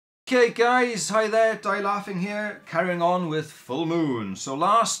Okay guys, hi there, Die Laughing here, carrying on with Full Moon. So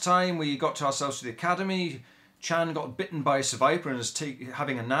last time we got to ourselves to the academy, Chan got bitten by a survivor and is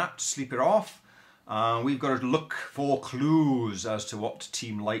having a nap to sleep it off. We've got to look for clues as to what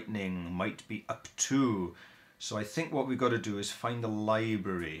Team Lightning might be up to. So I think what we've got to do is find the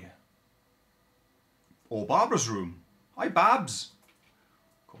library. Or Barbara's room. Hi Babs!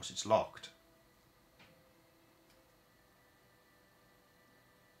 Of course it's locked.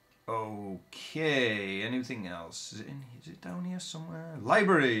 Okay, anything else? Is it down here somewhere?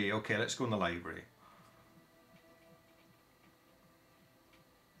 Library! Okay, let's go in the library.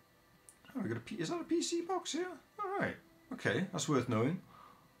 Oh, we got is that a PC box here? Alright, okay, that's worth knowing.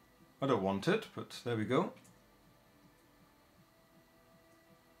 I don't want it, but there we go.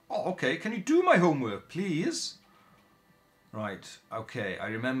 Oh, okay, can you do my homework, please? Right, okay, I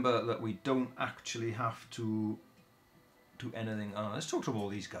remember that we don't actually have to do anything. Oh, let's talk to all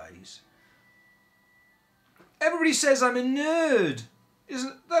these guys. Everybody says I'm a nerd.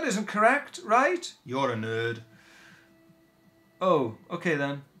 That isn't correct, right? You're a nerd. Oh, okay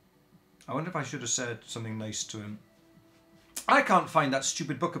then. I wonder if I should have said something nice to him. I can't find that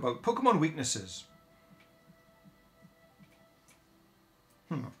stupid book about Pokemon weaknesses.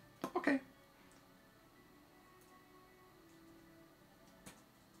 Okay.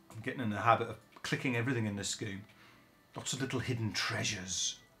 I'm getting in the habit of clicking everything in this game. Lots of little hidden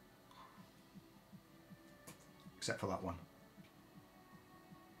treasures. Except for that one.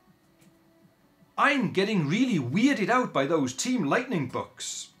 I'm getting really weirded out by those Team Lightning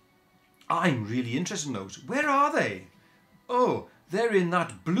books. I'm really interested in those. Where are they? Oh, they're in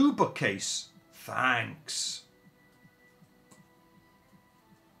that blue bookcase. Thanks.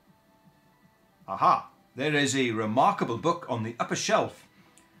 Aha, there is a remarkable book on the upper shelf.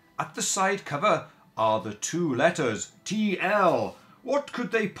 At the side cover are the two letters TL. What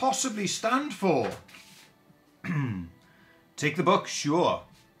could they possibly stand for? Take the book, sure.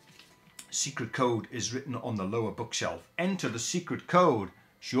 Secret code is written on the lower bookshelf. Enter the secret code,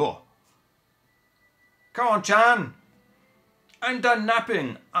 sure. Come on, Chan. I'm done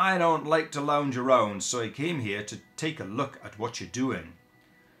napping. I don't like to lounge around, so I came here to take a look at what you're doing.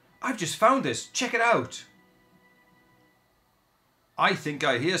 I've just found this. Check it out. I think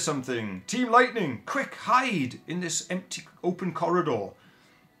I hear something. Team Lightning, quick, hide in this empty open corridor.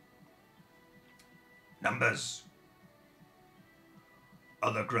 Numbers.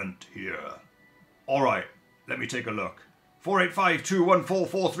 Other grunt here. All right, let me take a look.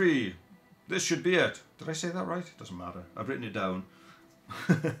 485214443. This should be it. Did I say that right? Doesn't matter. I've written it down.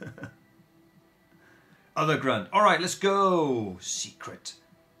 Other grunt. All right, let's go. Secret.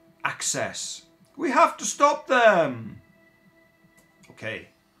 Access. We have to stop them. Okay.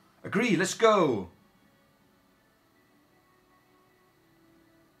 Agree, let's go.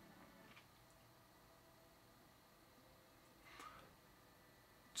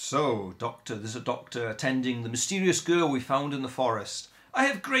 So, there's a doctor attending the mysterious girl we found in the forest. I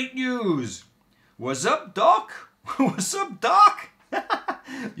have great news. What's up, Doc? What's up, Doc?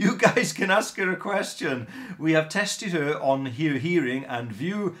 You guys can ask her a question. We have tested her on hearing and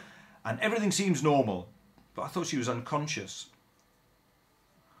view, and everything seems normal. But I thought she was unconscious.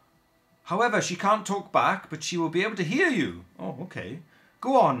 However, she can't talk back, but she will be able to hear you. Oh, okay.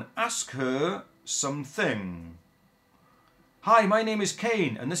 Go on, ask her something. Hi, my name is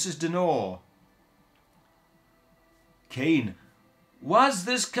Kane, and this is Denor. Kane. Was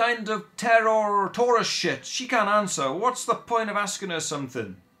this kind of terror Taurus shit? She can't answer. What's the point of asking her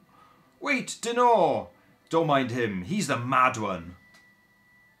something? Wait, Denor. Don't mind him. He's the mad one.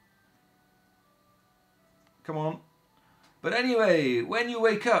 Come on. But anyway, when you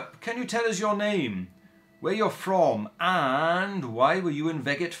wake up, can you tell us your name, where you're from, and why were you in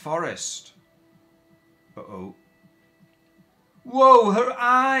Veget Forest? Uh-oh. Whoa, her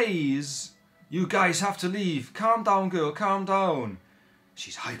eyes! You guys have to leave. Calm down, girl, calm down.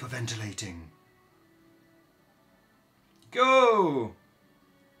 She's hyperventilating. Go!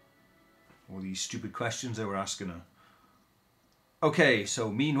 All these stupid questions they were asking her. Okay,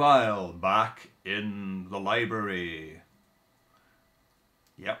 so meanwhile, back in the library.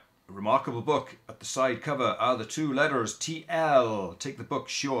 Yep, a remarkable book. At the side cover are the two letters TL. Take the book,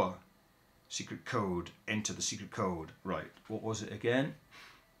 sure. Secret code. Enter the secret code. Right, what was it again?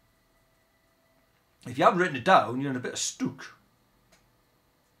 If you haven't written it down, you're in a bit of stook.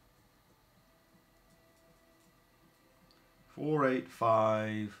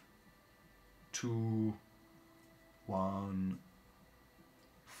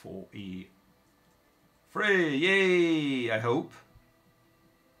 4852143. Yay, I hope.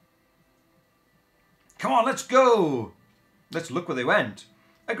 Come on, let's go. Let's look where they went.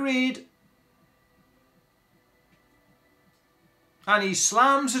 Agreed. And he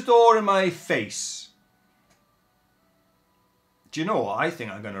slams the door in my face. Do you know what? I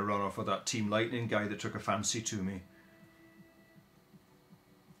think I'm going to run off with that Team Lightning guy that took a fancy to me.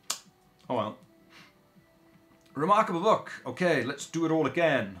 Oh well. Remarkable book. Okay, let's do it all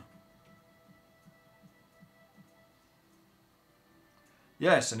again.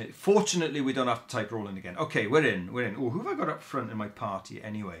 Yes, and fortunately we don't have to type rolling again. Okay, we're in. Oh, who have I got up front in my party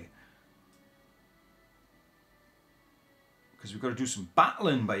anyway? Because we've got to do some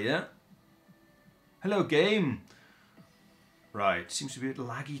battling by here. Hello, game. Right, seems to be a bit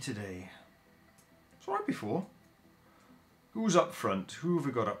laggy today. It's alright before. Who's up front? Who have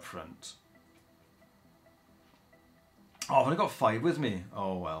we got up front? Oh, I've only got 5 with me.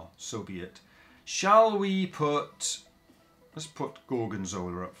 Oh well, so be it. Shall we put... Let's put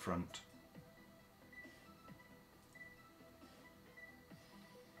Gorgonzola up front.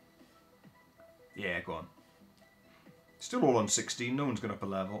 Yeah, go on. Still all on 16, no one's going up a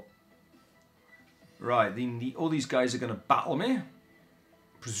level. Right, all these guys are going to battle me.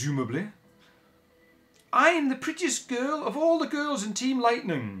 Presumably. I am the prettiest girl of all the girls in Team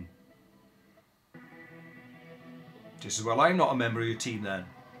Lightning. Just as well I'm not a member of your team then.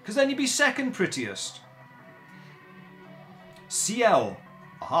 Because then you'd be second prettiest. CL.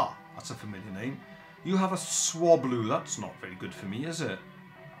 Aha, that's a familiar name. You have a Swablu. That's not very good for me, is it?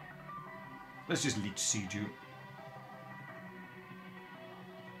 Let's just leech seed you.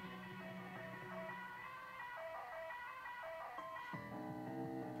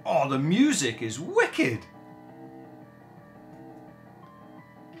 Oh, the music is wicked.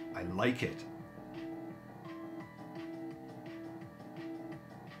 I like it.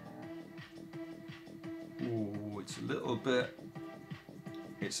 Ooh, it's a little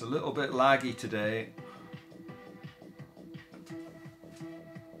bit laggy today.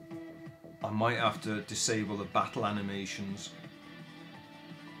 I might have to disable the battle animations.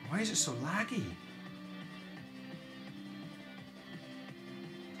 Why is it so laggy?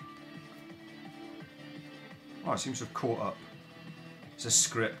 Oh, it seems to have caught up. It's a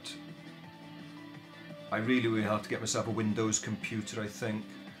script. I really will have to get myself a Windows computer, I think.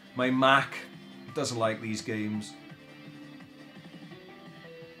 My Mac doesn't like these games.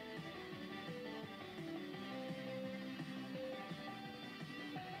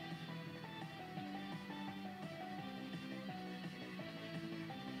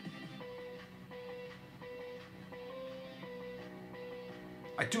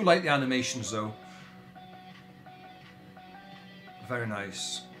 I do like the animations though. Very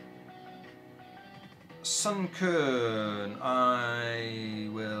nice. Sunkern, I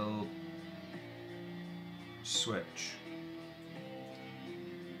will switch.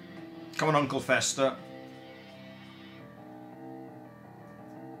 Come on, Uncle Fester.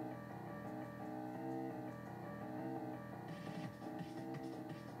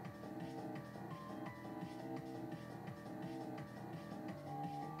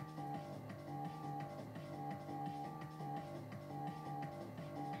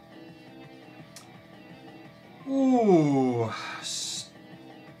 Ooh.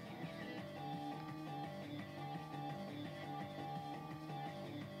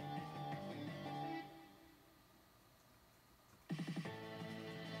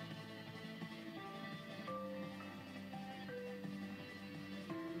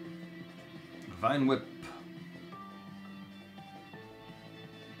 Vine Whip.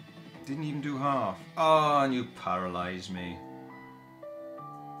 Didn't even do half. Oh, and you paralyzed me.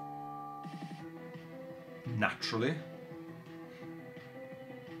 Naturally.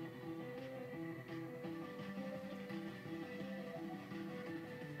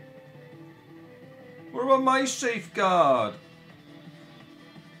 What about my safeguard?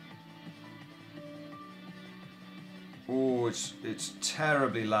 Oh, it's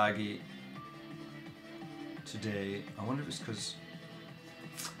terribly laggy today. I wonder if it's because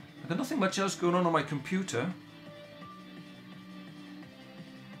I've got nothing much else going on my computer.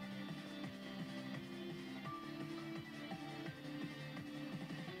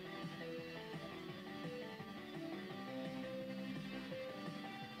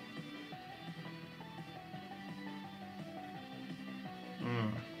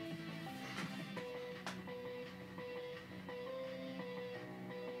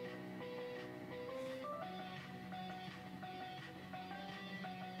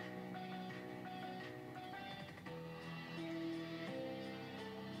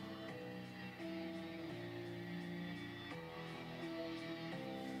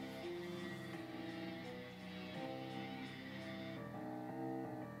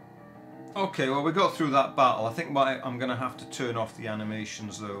 Okay, well we got through that battle. I think I'm going to have to turn off the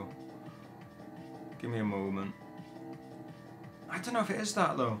animations though. Give me a moment. I don't know if it is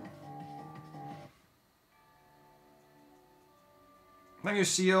that though. Thank you,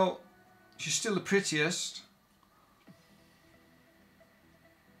 Seal. She's still the prettiest.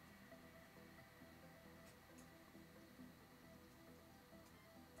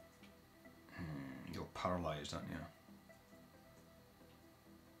 You're paralysed, aren't you?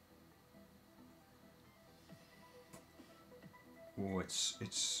 Oh,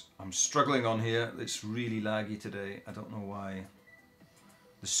 I'm struggling on here. It's really laggy today. I don't know why.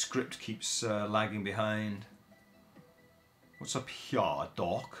 The script keeps lagging behind. What's up here,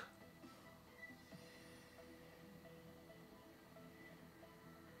 Doc?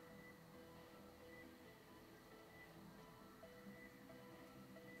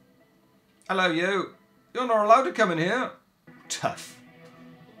 Hello, you. You're not allowed to come in here. Tough.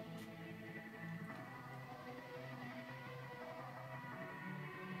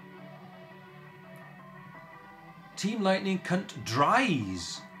 Team Lightning cunt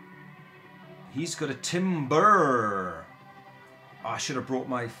dries. He's got a timber. Oh, I should have brought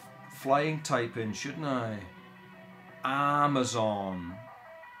my flying type in, shouldn't I? Amazon.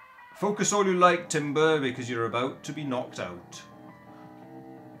 Focus all you like, Timber, because you're about to be knocked out.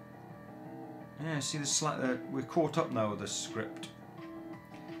 Yeah, see this we're caught up now with the script.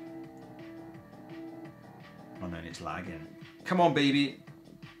 Oh no, it's lagging. Come on, baby.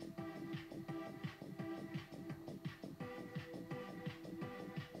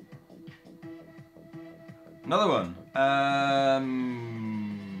 Another one.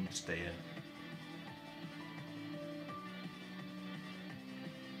 Stay in.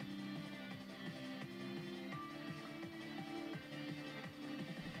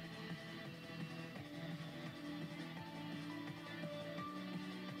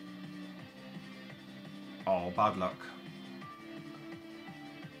 Oh, bad luck.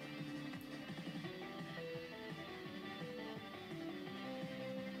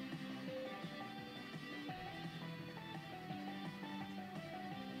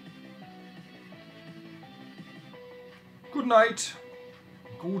 Good night.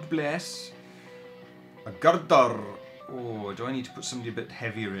 God bless. A girder. Oh, do I need to put somebody a bit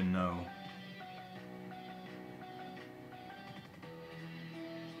heavier in now?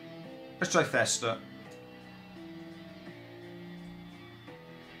 Let's try Festa.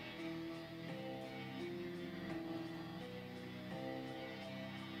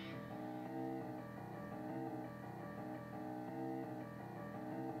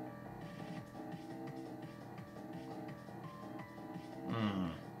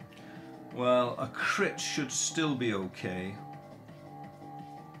 Well, a crit should still be okay.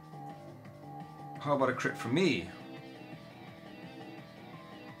 How about a crit for me?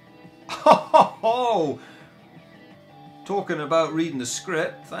 Oh, talking about reading the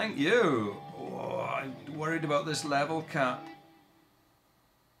script, thank you. Oh, I'm worried about this level cap.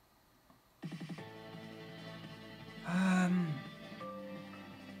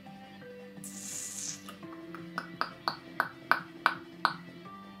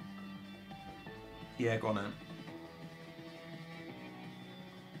 Yeah, go on in.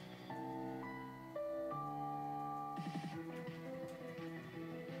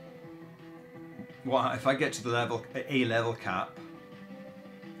 What if I get to the A level cap?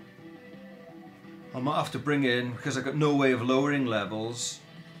 I might have to bring in, because I've got no way of lowering levels,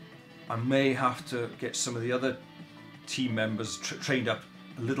 I may have to get some of the other team members trained up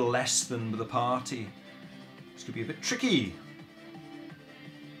a little less than the party. This could be a bit tricky.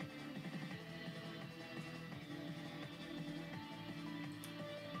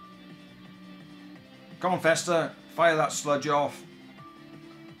 Come on, Festa, fire that sludge off.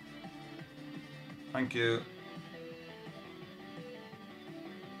 Thank you.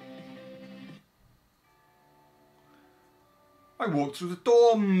 I walked through the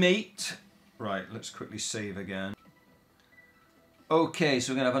door, mate. Right, let's quickly save again. Okay,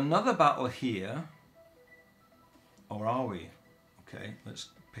 so we're going to have another battle here. Or are we? Okay, let's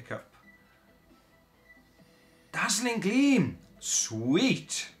pick up. Dazzling Gleam!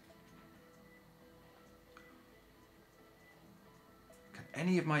 Sweet! Can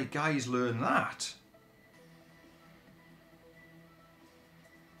any of my guys learn that?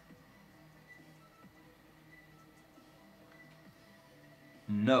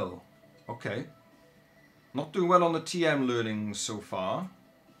 No. Okay. Not doing well on the TM learnings so far.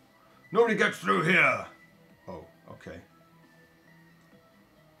 Nobody gets through here! Oh, okay.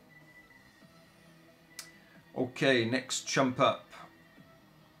 Okay, next chump up.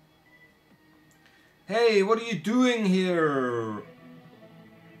 Hey, what are you doing here?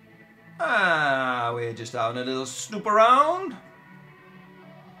 Ah, we're just having a little snoop around.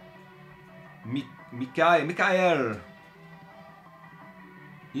 Mikael.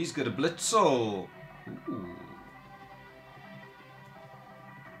 He's got a blitzel. Ooh.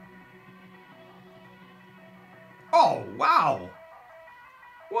 Oh, wow.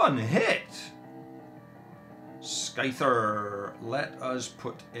 One hit. Scyther. Let us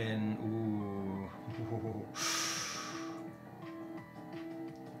put in... Ooh.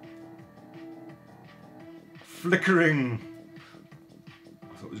 Flickering.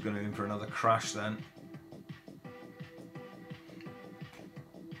 I thought it was going to go in for another crash then.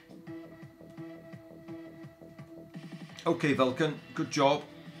 Okay, Vulcan. Good job.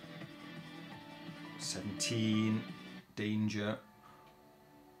 17. Danger.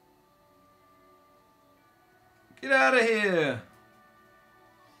 Get out of here.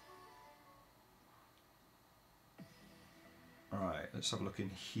 Alright, let's have a look in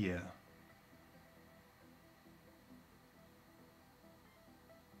here.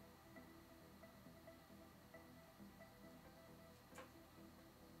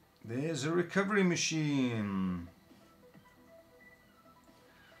 There's a recovery machine.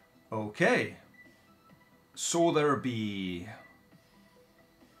 Okay. So there be.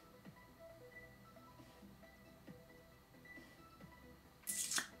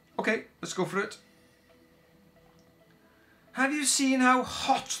 Okay, let's go for it. Have you seen how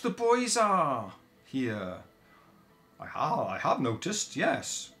hot the boys are here? I have noticed,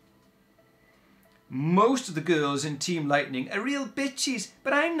 yes. Most of the girls in Team Lightning are real bitches,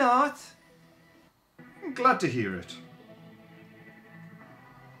 but I'm not. I'm glad to hear it.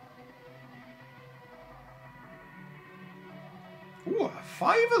 Ooh,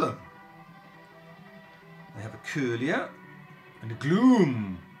 5 of them. They have a Curlier and a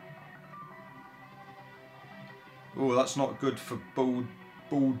Gloom. Oh, that's not good for Bode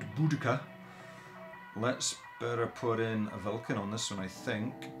Boudica. Let's better put in a Vulcan on this one, I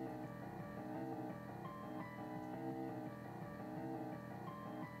think.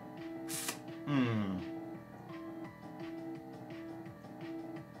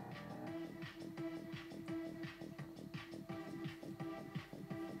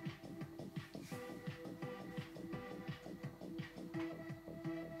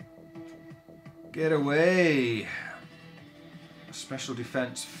 Get away. Special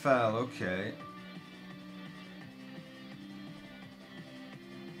defense fell, okay.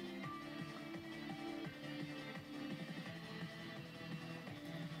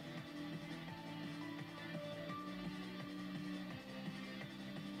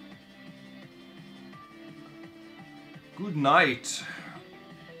 Good night.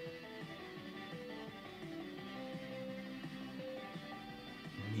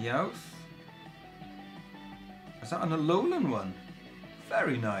 Meowth. Is that an Alolan one?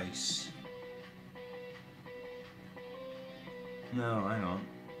 Very nice. No, hang on.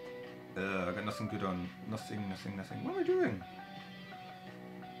 I got nothing good on. Nothing. What am I doing?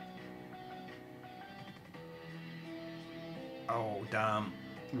 Oh, damn.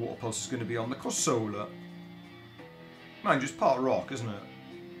 Water Pulse is going to be on the Corsola. Mind you, it's part rock, isn't it?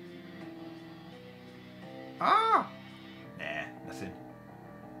 Ah! Nah, nothing.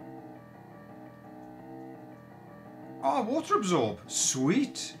 Oh, Water Absorb.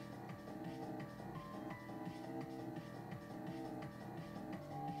 Sweet.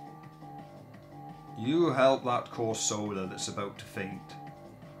 You help that Corsola that's about to faint.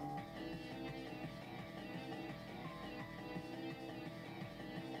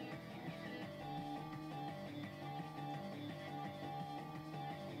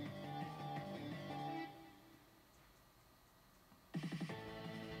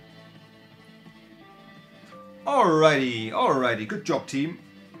 Alrighty, good job, team.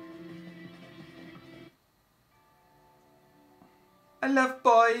 I love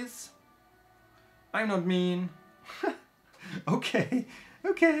boys. I'm not mean. Okay.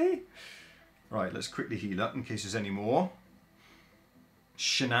 Right, let's quickly heal up in case there's any more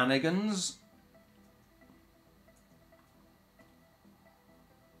shenanigans.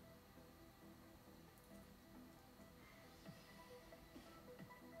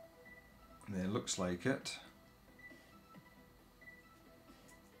 There, looks like it.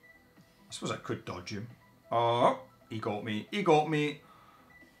 I suppose I could dodge him. Oh, he got me.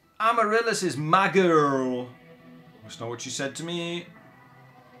 Amaryllis is my girl. That's not what she said to me.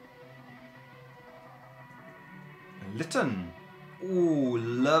 Litten. Oh,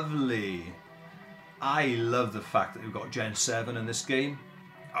 lovely. I love the fact that we've got Gen 7 in this game.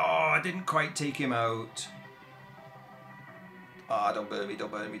 Oh, I didn't quite take him out. Ah, don't burn me.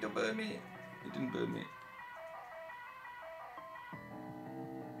 He didn't burn me.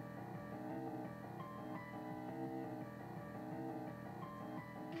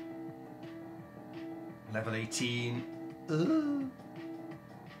 Level 18.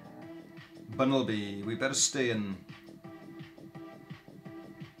 Bunnelby, we better stay in.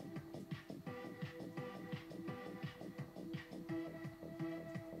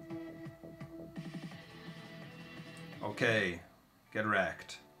 Okay, get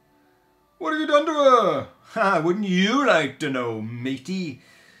wrecked. What have you done to her? Ha, wouldn't you like to know, matey?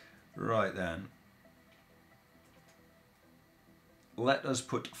 Right then. Let us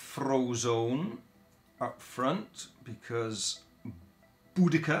put Frozone up front because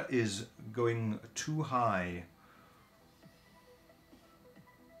Boudica is going too high.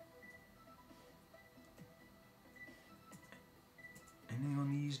 Anything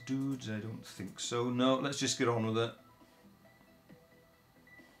on these dudes? I don't think so. No, let's just get on with it.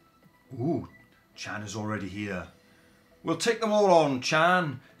 Ooh, Chan is already here. We'll take them all on,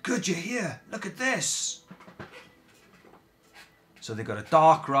 Chan. Good, you're here. Look at this. So they've got a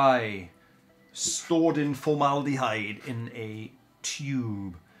dark rye stored in formaldehyde in a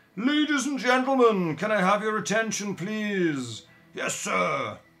tube. Ladies and gentlemen, can I have your attention, please? Yes,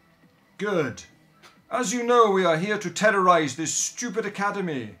 sir. Good. As you know, we are here to terrorize this stupid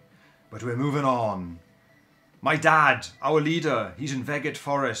academy. But we're moving on. My dad, our leader, he's in Veget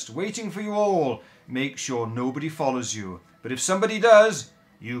Forest, waiting for you all. Make sure nobody follows you. But if somebody does,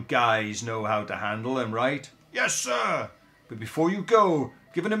 you guys know how to handle them, right? Yes, sir. But before you go,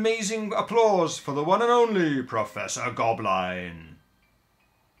 give an amazing applause for the one and only Professor Goblin.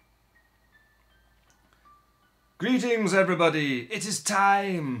 Greetings, everybody. It is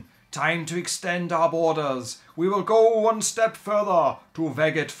time. Time to extend our borders. We will go one step further to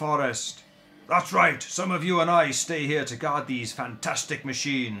Veget Forest. That's right, some of you and I stay here to guard these fantastic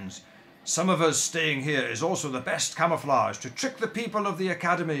machines. Some of us staying here is also the best camouflage to trick the people of the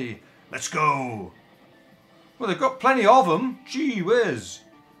academy. Let's go. Well, they've got plenty of them. Gee whiz.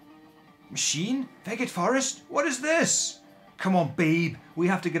 Machine? Veget Forest? What is this? Come on, babe. We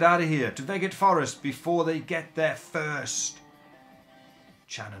have to get out of here to Veget Forest before they get there first.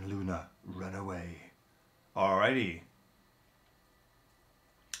 Chan and Luna, run away. Alrighty.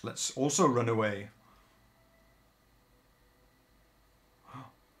 Let's also run away.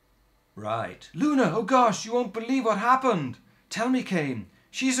 Right. Luna, oh gosh, you won't believe what happened. Tell me, Kane.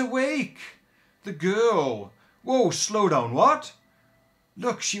 She's awake. The girl. Whoa, slow down, what?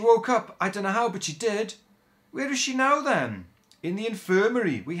 Look, she woke up. I don't know how, but she did. Where is she now then? In the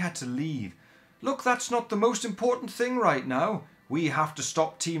infirmary. We had to leave. Look, that's not the most important thing right now. We have to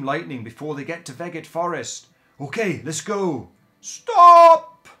stop Team Lightning before they get to Veget Forest. Okay, let's go. Stop!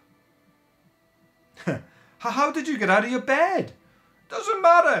 How did you get out of your bed? Doesn't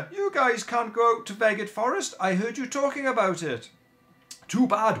matter. You guys can't go out to Veget Forest. I heard you talking about it. Too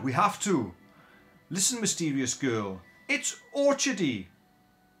bad. We have to. Listen, mysterious girl. It's Orchardy.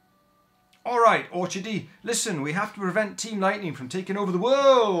 All right, Orchardy. Listen, we have to prevent Team Lightning from taking over the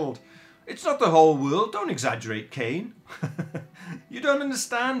world. It's not the whole world. Don't exaggerate, Kane. You don't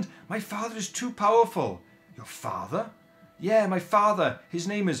understand. My father is too powerful. Your father? Yeah, my father. His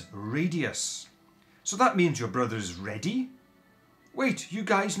name is Radius. So that means your brother is ready? Wait, you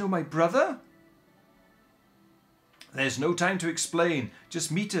guys know my brother? There's no time to explain.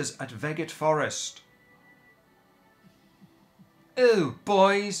 Just meet us at Veget Forest. Oh,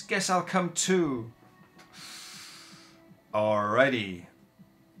 boys, guess I'll come too. Alrighty.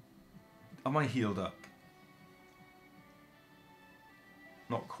 Am I healed up?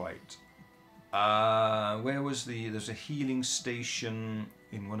 Not quite. Where was there's a healing station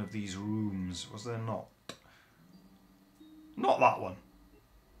in one of these rooms, was there not? Not that one.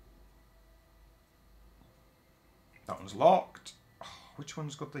 That one's locked. Oh, which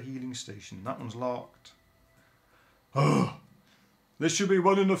one's got the healing station? That one's locked. Oh, there should be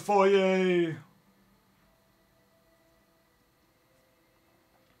one in the foyer.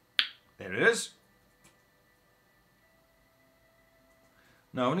 There it is.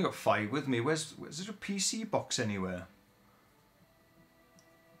 No, I've only got 5 with me. Where's there a PC box anywhere?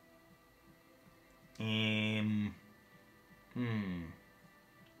 I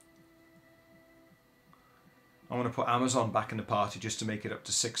want to put Amazon back in the party just to make it up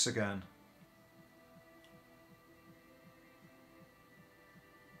to 6 again.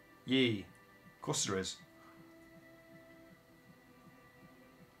 Yay. Of course there is.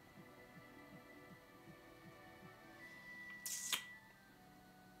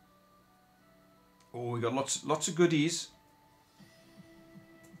 Oh, we got lots of goodies.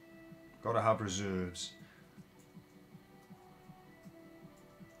 Gotta have reserves.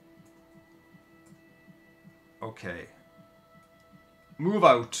 Okay.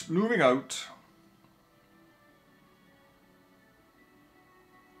 Moving out.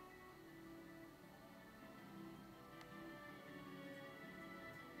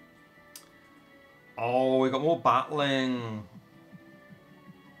 Oh, we got more battling.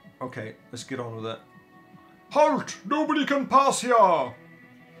 Okay, let's get on with it. Halt! Nobody can pass here!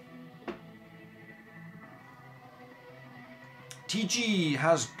 TG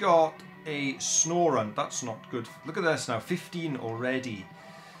has got a snow run. That's not good. Look at this now. 15 already.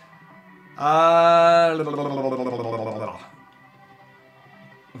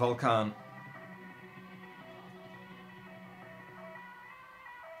 Volcan.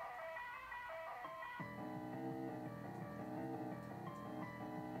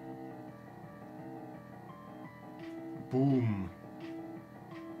 Boom.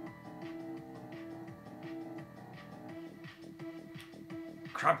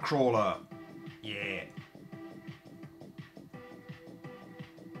 Crab crawler. Yeah.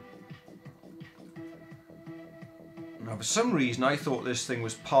 Now, for some reason, I thought this thing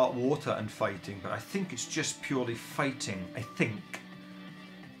was part water and fighting, but I think it's just purely fighting. I think.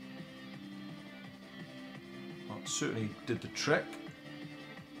 Well, it certainly did the trick.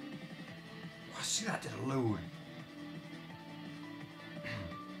 Oh, see, that did a load.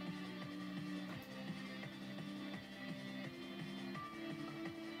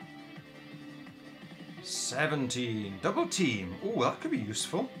 17. Double team. Oh, that could be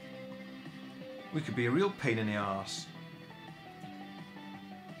useful. We could be a real pain in the arse.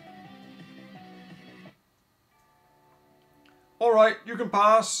 Alright, you can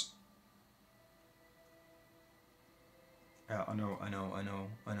pass. Yeah, I know.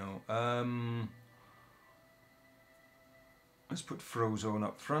 Let's put Frozone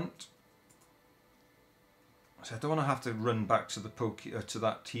up front. So I don't want to have to run back to the to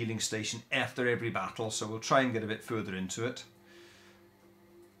that healing station after every battle, so we'll try and get a bit further into it.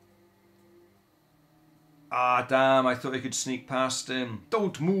 Ah, damn, I thought I could sneak past him.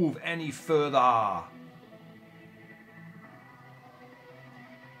 Don't move any further.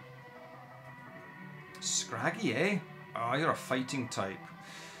 Scraggy, eh? Oh, you're a fighting type.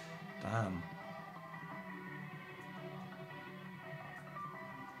 Damn.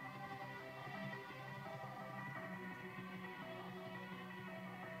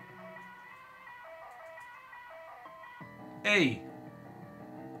 Hey!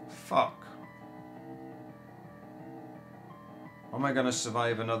 Fuck. Am I gonna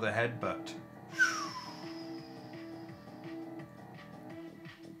survive another headbutt?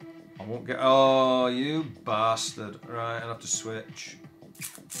 I won't get... Oh, you bastard. Right, I'll have to switch.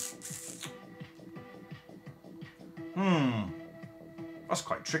 That's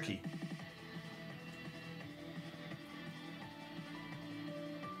quite tricky.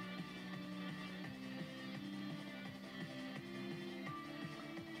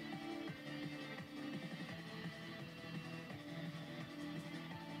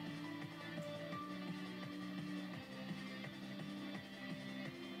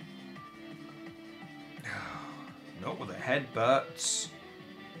 Not with the headbutts.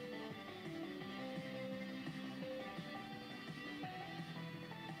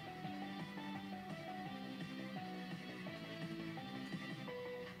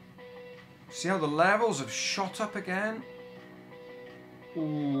 See how the levels have shot up again?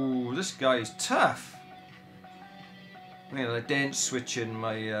 Ooh, this guy's tough. I mean, I didn't switch in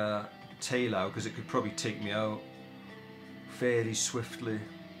my tail out because it could probably take me out fairly swiftly.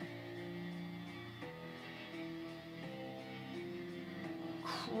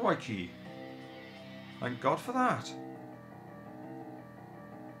 Crikey. Thank God for that.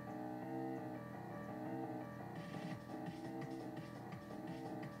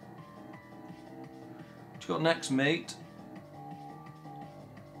 What you got next, mate?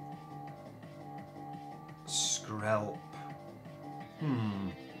 Skrelp.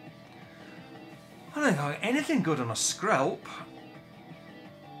 I don't got anything good on a Skrelp.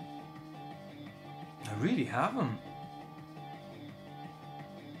 I really haven't.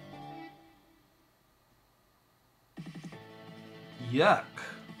 Yuck.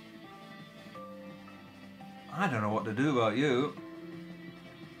 I don't know what to do about you.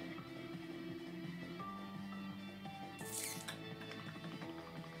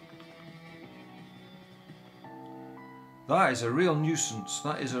 That is a real nuisance.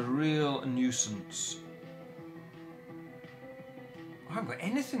 That is a real nuisance. I haven't got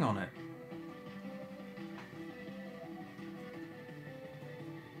anything on it.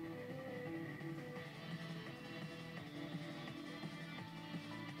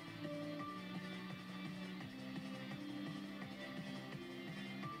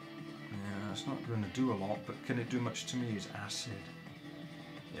 Yeah, it's not going to do a lot, but can it do much to me? Is acid.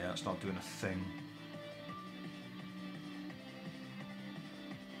 Yeah, it's not doing a thing.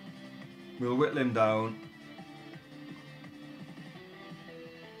 We'll whittle him down.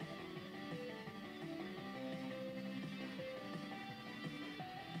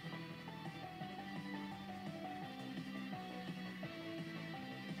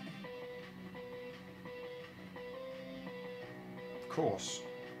 course.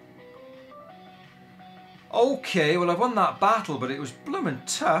 Okay, well I've won that battle, but it was bloomin'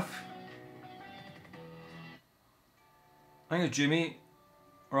 tough. Hang on, Jimmy.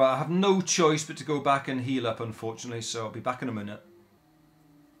 Right, I have no choice but to go back and heal up, unfortunately, so I'll be back in a minute.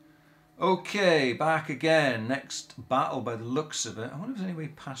 Okay, back again. Next battle by the looks of it. I wonder if there's any way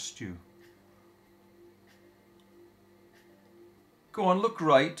past you. Go on, look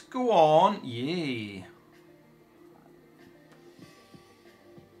right. Go on. Yay.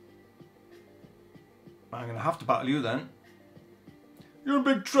 I'm going to have to battle you then. You're in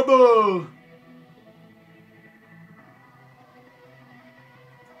big trouble.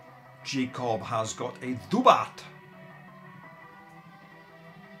 Jacob has got a Zubat.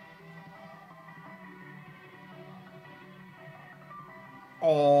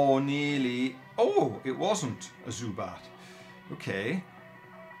 Oh, nearly. Oh, it wasn't a Zubat. Okay.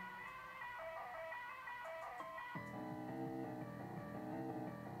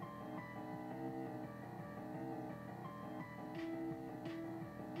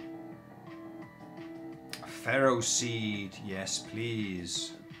 Pharaoh seed. Yes,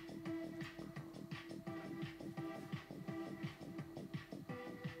 please.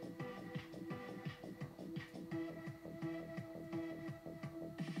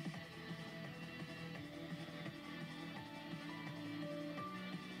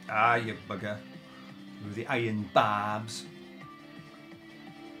 Ah, you bugger. With the iron barbs.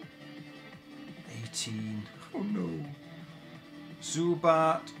 18. Oh no.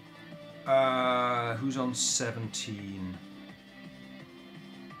 Zubat. Who's on 17?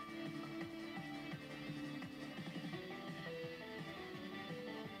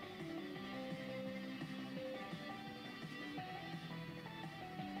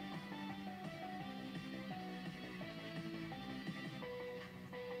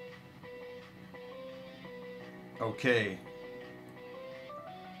 Okay.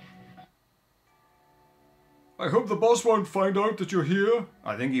 I hope the boss won't find out that you're here.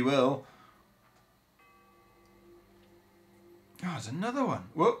 I think he will. Oh, there's another one.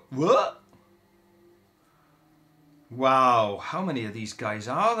 What? Wow, how many of these guys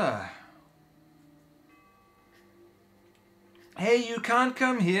are there? Hey, you can't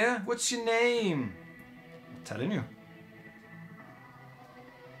come here. What's your name? I'm telling you.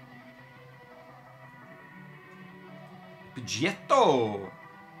 Pidgeotto.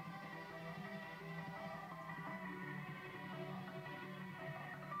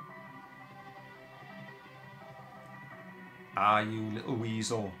 Ah, you little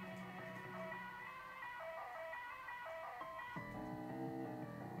weasel.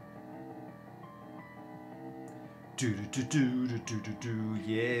 Do do do do do do do do.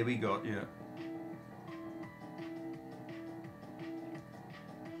 Yeah, we got you.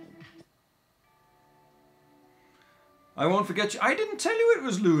 I won't forget you. I didn't tell you it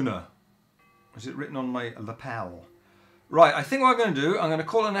was Luna. Is it written on my lapel? Right, I think what I'm going to do, I'm going to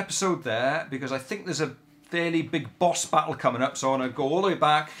call an episode there because I think there's a fairly big boss battle coming up. So I'm going to go all the way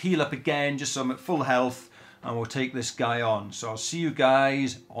back, heal up again just so I'm at full health, and we'll take this guy on. So I'll see you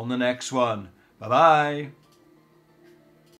guys on the next one. Bye-bye.